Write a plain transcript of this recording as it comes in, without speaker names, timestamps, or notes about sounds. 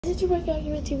it's your workout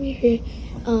YouTube. We're here.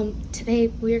 Today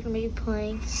we're gonna be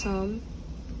playing some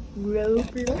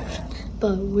Roblox,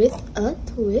 but with a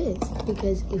twist.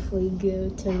 Because if we go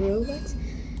to Roblox,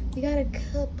 we got a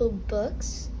couple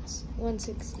bucks. It's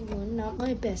 161, not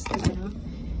my best amount,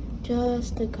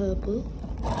 just a couple.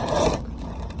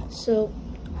 So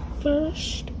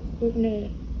first, we're gonna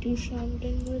do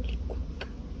something really quick,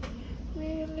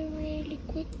 really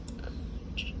quick.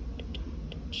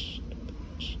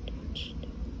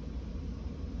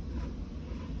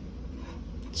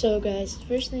 So guys, the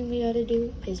first thing we gotta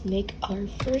do is make our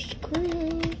first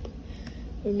group.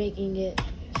 We're making it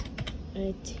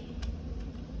IT.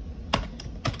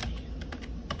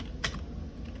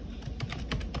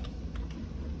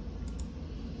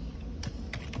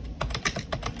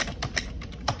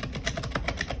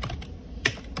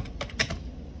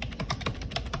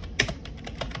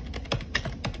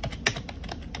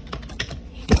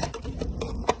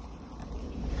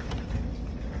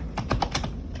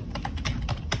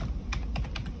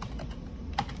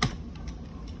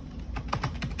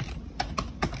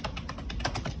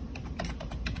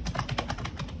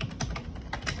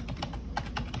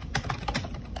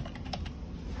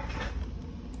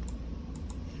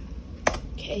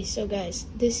 Okay, so guys,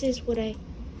 this is what I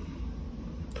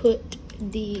put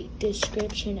the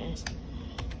description as.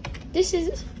 This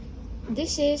is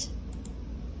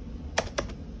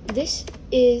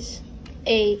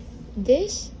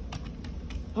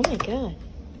oh my god.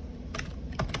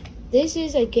 This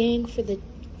is a game for the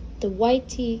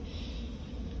YT.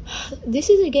 This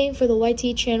is a game for the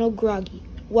YT channel Groggy.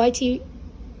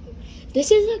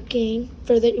 This is a game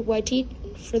for the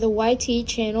YT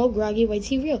channel Groggy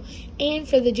YT Real, and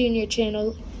for the junior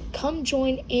channel Come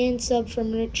Join and Sub for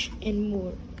merch and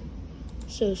more.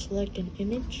 So select an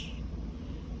image.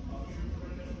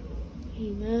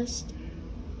 You must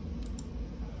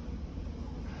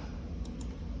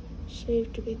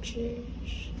save to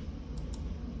pictures.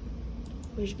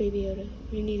 Where's Baby Yoda?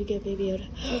 We need to get Baby Yoda.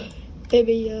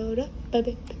 Baby Yoda,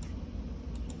 baby.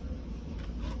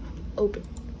 Open.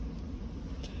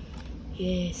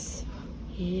 Yes.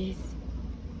 Yes.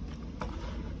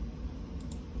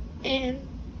 And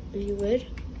you would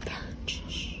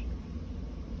purchase.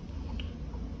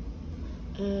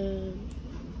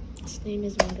 Its name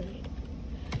is moderated.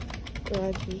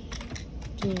 Groggy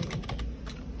Gaming.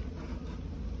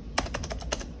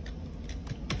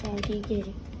 Groggy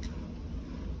Gaming.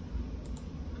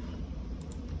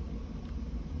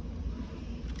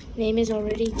 Name is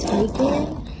already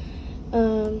taken.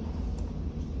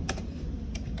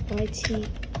 YT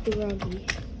Groggy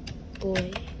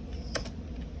Boy.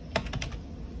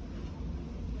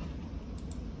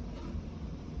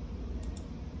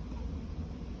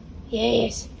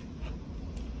 Yes.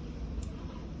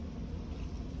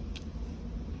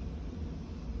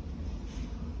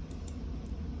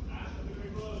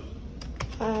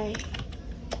 I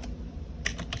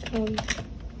come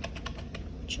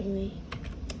join.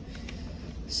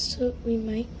 So we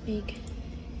might make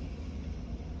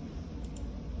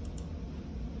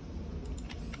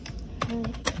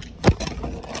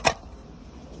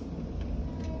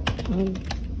come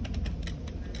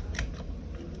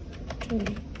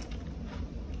join.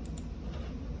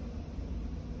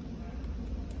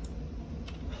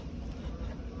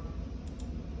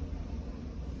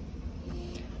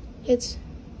 It's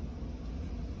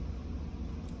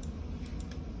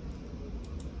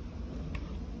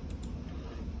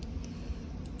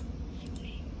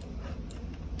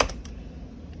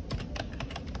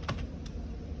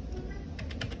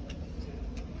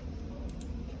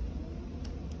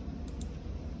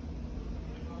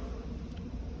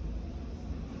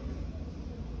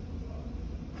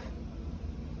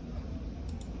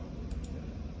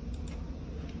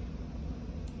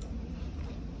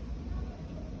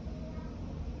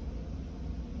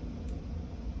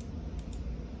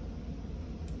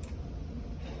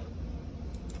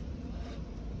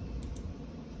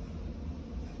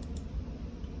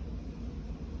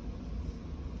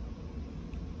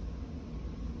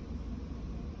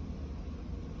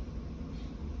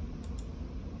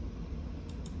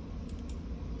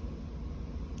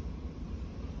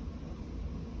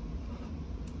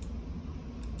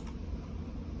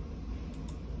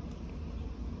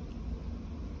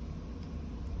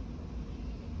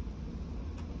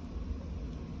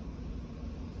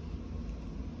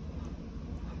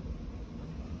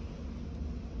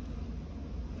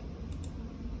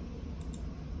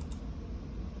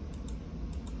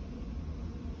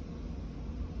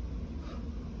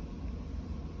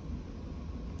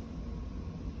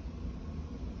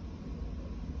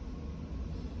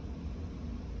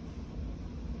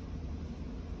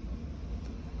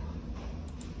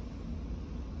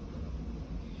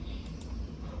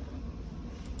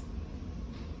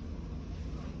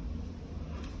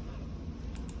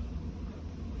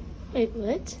Wait,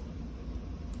 what?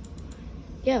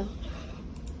 Yo.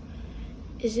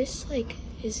 Is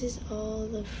this all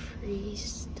the free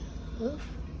stuff?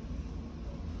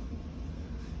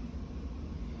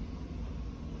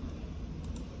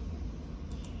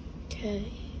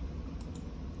 Okay.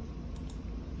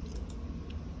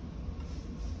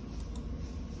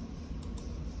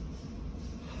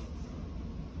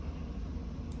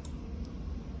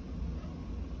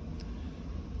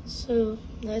 So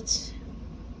let's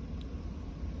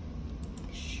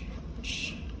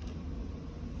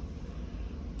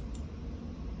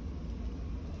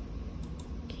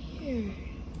here.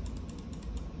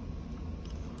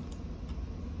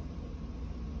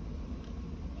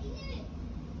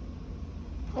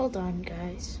 Hold on,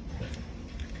 guys.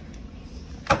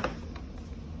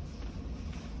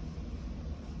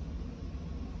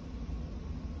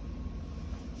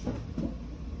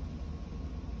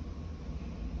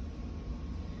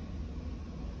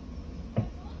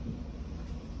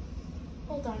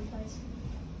 Hold on, guys.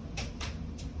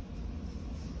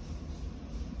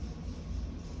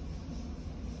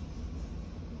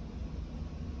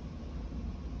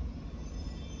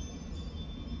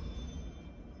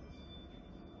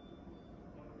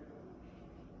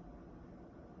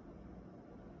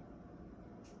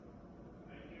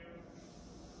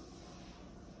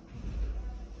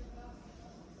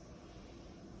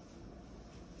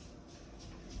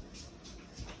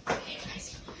 Okay,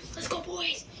 guys. Let's go,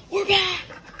 boys. We're back.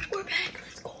 We're back.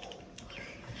 Let's go.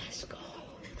 Let's go.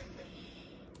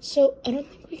 So, I don't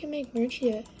think we can make merch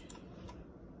yet.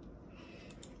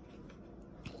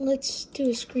 Let's do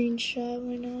a screenshot.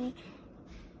 Why not?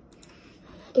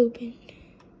 Open.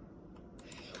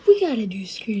 We gotta do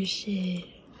screenshot.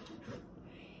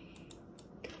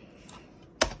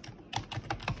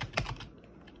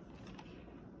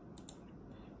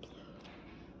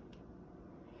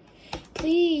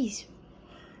 Please.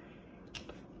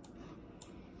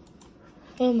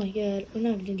 Oh my god, we're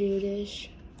not gonna do this.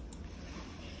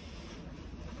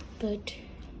 But,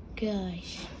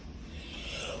 guys,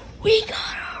 we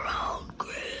got our own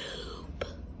group.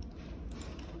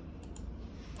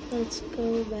 Let's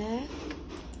go back.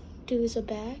 Do's a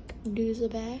back. Do's a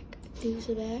back. Do's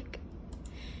a back.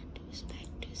 Do's a back.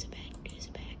 Do's a back. Do's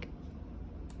a back.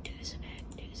 Do's a back.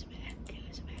 Do's a back.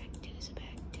 Do's a back. Do's a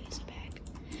back. Do's a back.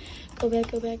 Go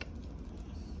back. Go back.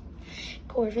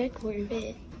 Corvette.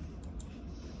 Corvette.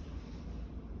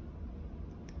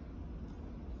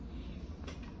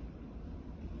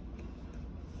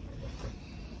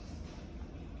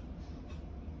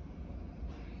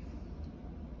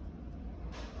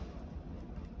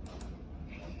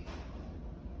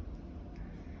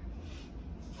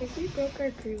 If we broke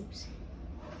our groups,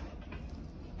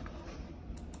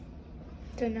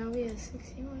 so now we have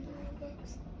 61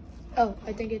 Robux. Oh,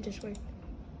 I think it just worked.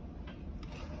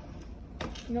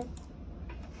 Nope.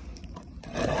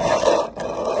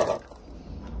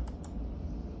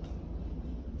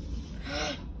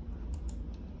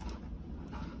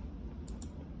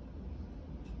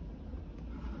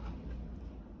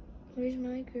 Where's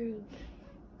my group?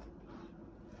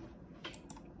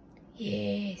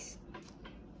 Yes.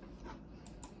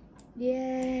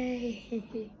 Yay!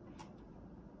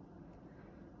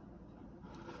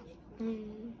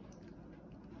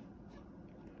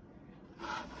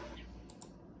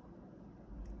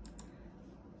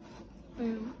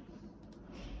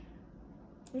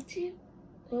 Let's see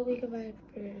what we can buy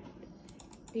for,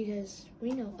 because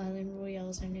we know Island Royale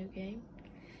is a new game.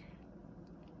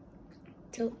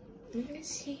 So we're gonna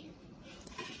see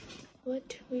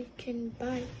what we can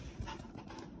buy.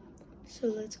 So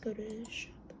let's go to the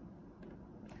shop.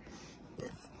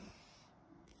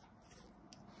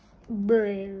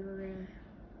 Bruh.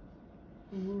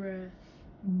 Bruh.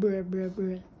 Bruh, bruh,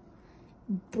 bruh.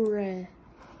 Bruh.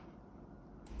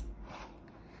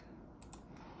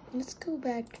 Let's go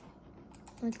back.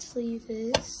 Let's leave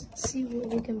this. See what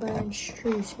we can buy on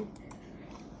Strucid.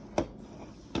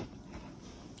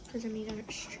 Because I mean, our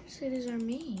Strucid is our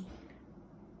main.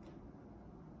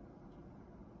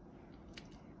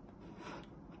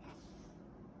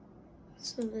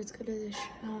 So let's go to the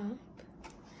shop.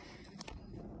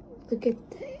 Look at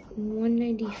that,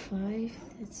 195.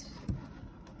 That's.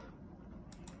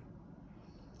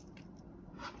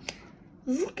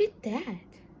 Look at that.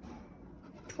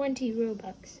 20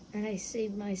 Robux, and I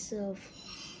saved myself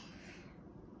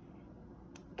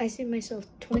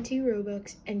 20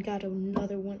 Robux and got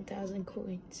another 1,000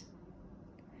 coins.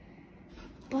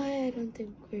 But I don't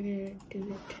think we're gonna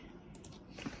do it.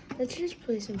 Let's just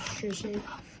play some Strucid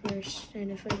first,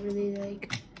 and if I really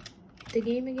like the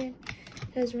game again,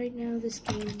 because right now this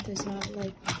game does not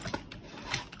like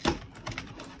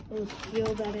Oh,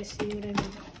 you'll better see what I mean.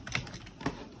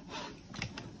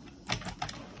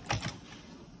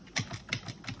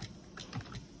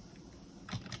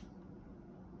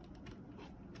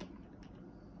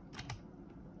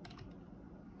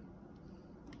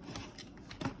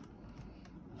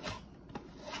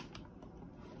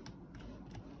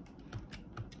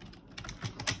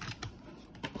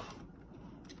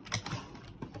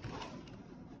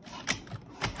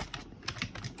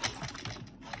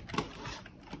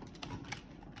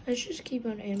 Let's just keep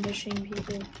on ambushing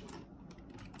people.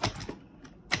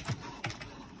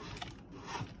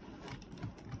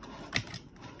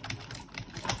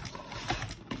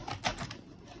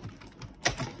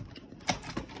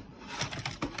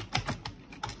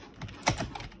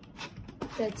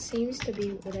 That seems to be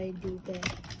what I do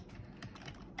best.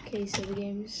 Okay, so the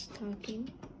game is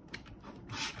talking.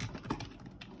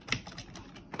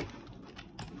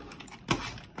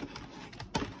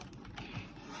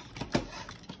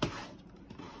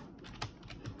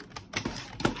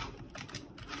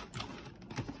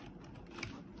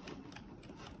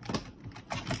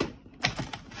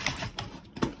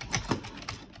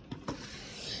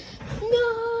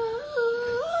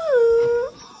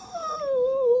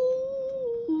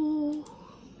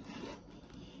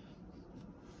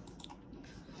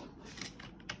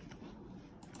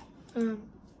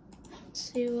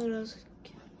 See what else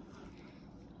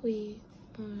we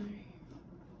are.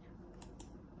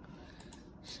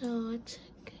 So it's a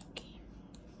good game.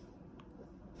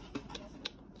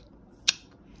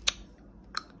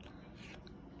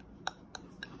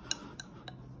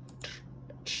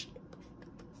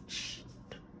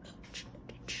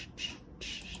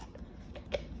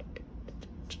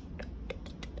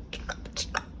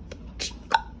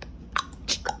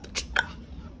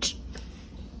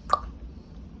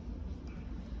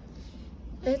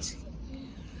 Let's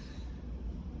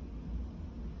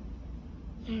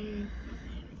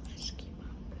keep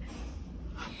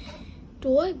on.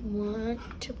 Do I want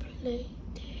to play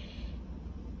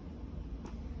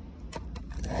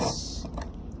this?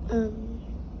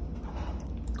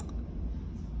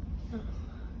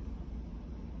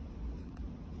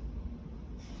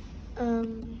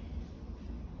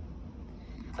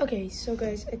 Okay, so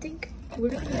guys, I think we're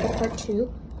gonna do part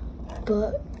 2,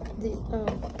 but the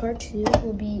part 2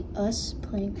 will be us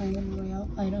playing Island Royale.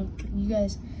 You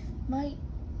guys might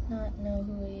not know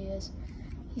who he is.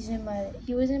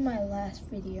 He was in my last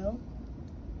video.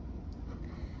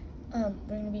 We're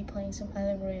gonna be playing some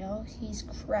Island Royale. He's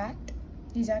cracked.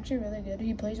 He's actually really good.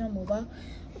 He plays on mobile,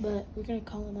 but we're gonna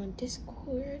call him on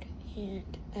Discord,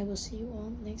 and I will see you all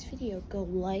in the next video. Go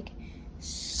like,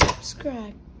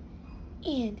 subscribe,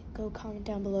 and go comment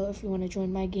down below if you want to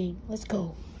join my game. Let's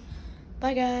go.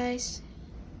 Bye, guys.